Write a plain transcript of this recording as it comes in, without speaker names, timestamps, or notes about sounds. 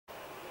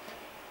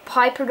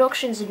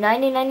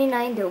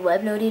Pieproductions1999,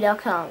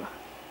 thewebnody.com.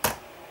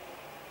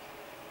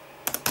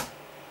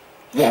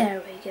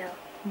 There we go.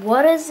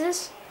 What is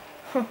this?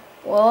 Well,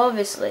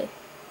 obviously,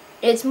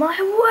 it's my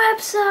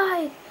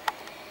website.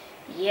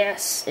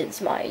 Yes, it's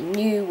my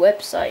new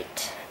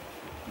website.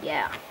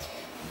 Yeah.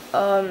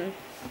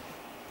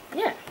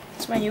 Yeah,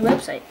 it's my new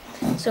website.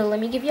 So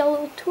let me give you a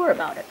little tour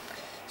about it.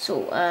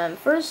 So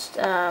first,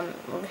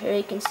 over here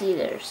you can see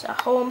there's a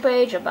home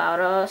page, about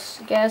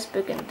us, guest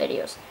book, and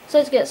videos. So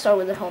let's get started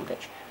with the home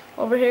page.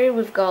 Over here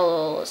we've got a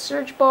little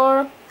search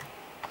bar.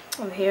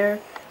 Over here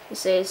it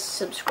says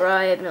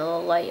subscribe and a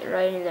little light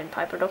right, and then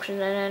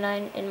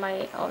Pieproductions1999 in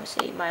my,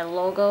 obviously, my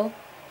logo.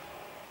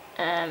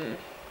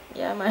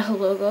 Yeah, my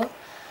logo.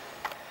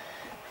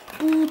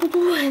 And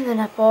then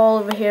up all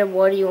over here,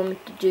 what do you want me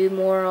to do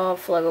more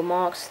of? Lego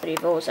Mocks 3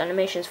 votes,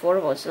 animations 4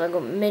 votes, Lego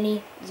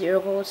Mini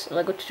 0 votes,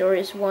 Lego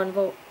Tutorials 1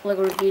 vote,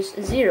 Lego Reviews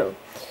 0.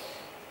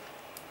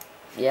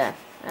 Yeah,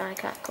 I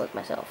can't click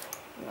myself.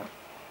 No.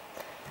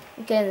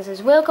 Okay, this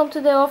is welcome to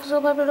the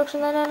official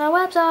Pieproductions1999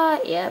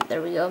 website. Yeah,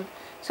 there we go.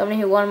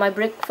 Somebody who won my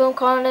brick film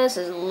contest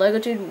is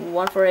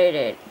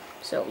LegoTude1488.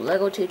 So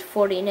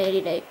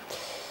LegoTude1488.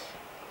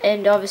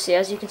 And obviously,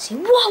 as you can see,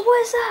 whoa,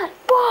 what is that?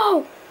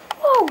 Whoa!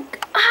 Whoa,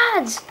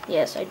 ads!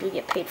 Yes, I do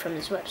get paid from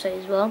this website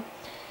as well.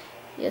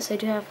 Yes, I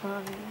do have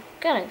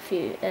kind of a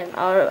few.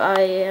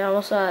 I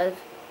also have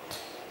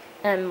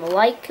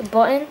like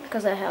button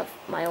because I have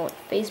my own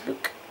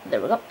Facebook. There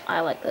we go.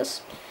 I like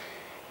this.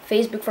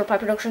 Facebook for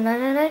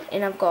Pieproductions1999,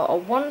 and I've got a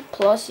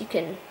 1+. You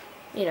can,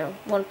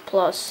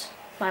 1+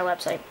 my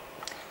website.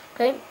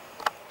 Okay.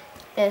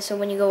 And so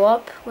when you go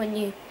up,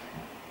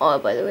 oh,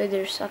 by the way,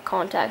 there's a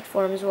contact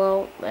form as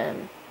well.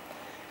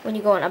 When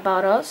you go on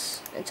About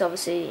Us, it's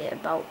obviously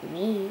about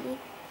me,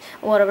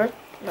 whatever,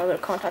 another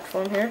contact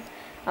form here.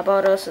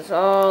 About Us is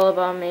all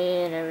about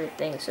me and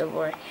everything, so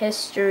for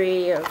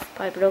history of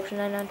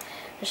Pieproductions1999.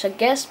 There's a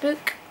guest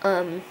book,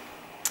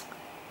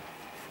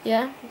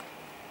 yeah,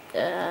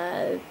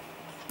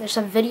 there's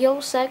a video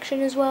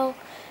section as well,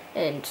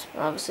 and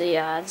obviously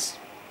ads,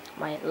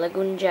 my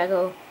Lego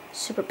Ninjago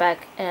Super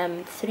Pack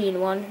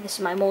 3-in-1, this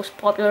is my most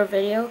popular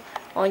video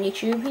on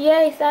YouTube,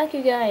 yay, thank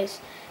you guys.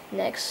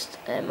 Next,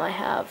 I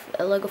have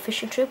a Lego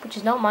fishing trip, which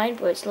is not mine,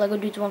 but it's Lego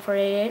Dudes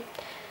 1488.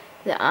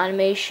 The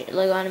animation,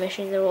 Lego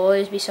animation, there will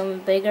always be something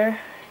bigger,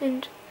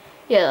 and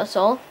yeah, that's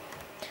all.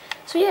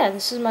 So yeah,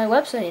 this is my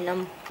website, and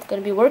I'm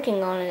gonna be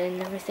working on it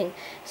and everything.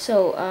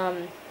 So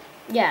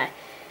yeah,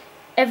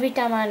 every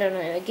time I don't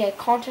know, I get a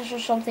contest or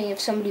something, if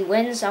somebody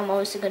wins, I'm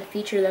obviously gonna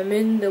feature them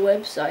in the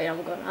website.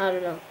 I'm gonna, I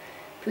don't know,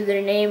 put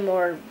their name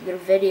or their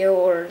video,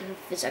 or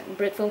if it's a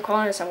brick film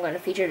contest, I'm gonna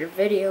feature their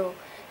video.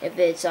 If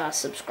it's a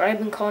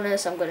subscribing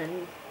contest, I'm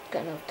gonna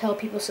tell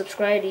people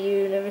subscribe to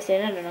you and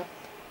everything. I don't know.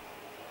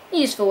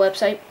 Useful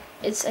website.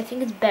 I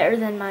think it's better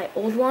than my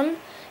old one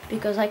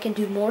because I can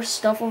do more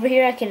stuff over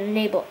here. I can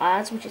enable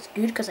ads, which is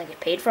good because I get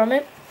paid from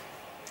it.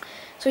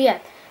 So yeah,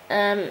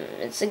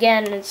 it's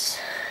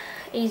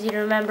easy to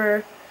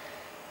remember.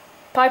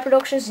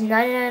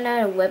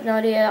 Pieproductions1999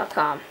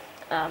 webnaudia.com.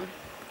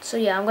 So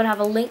yeah, I'm gonna have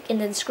a link in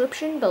the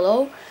description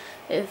below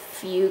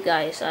if you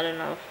guys, I don't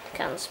know,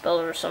 can't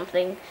spell it or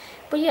something.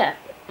 But yeah,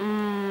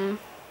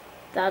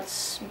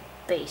 that's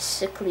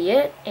basically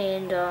it,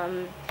 and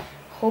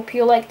hope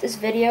you like this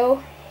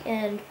video,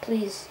 and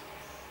please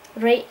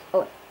rate,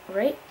 oh,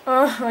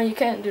 you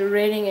can't do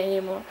rating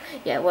anymore,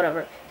 yeah,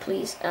 whatever,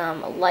 please,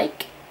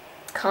 like,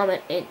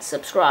 comment, and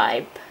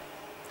subscribe.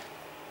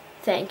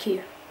 Thank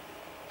you.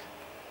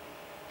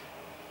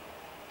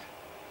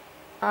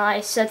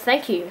 I said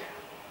thank you.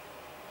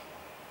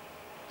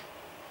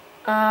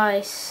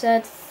 I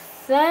said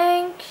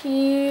thank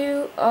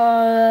you.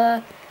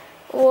 Whoa.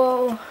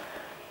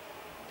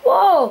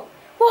 Whoa!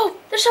 Whoa!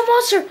 There's a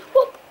monster!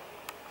 Whoa!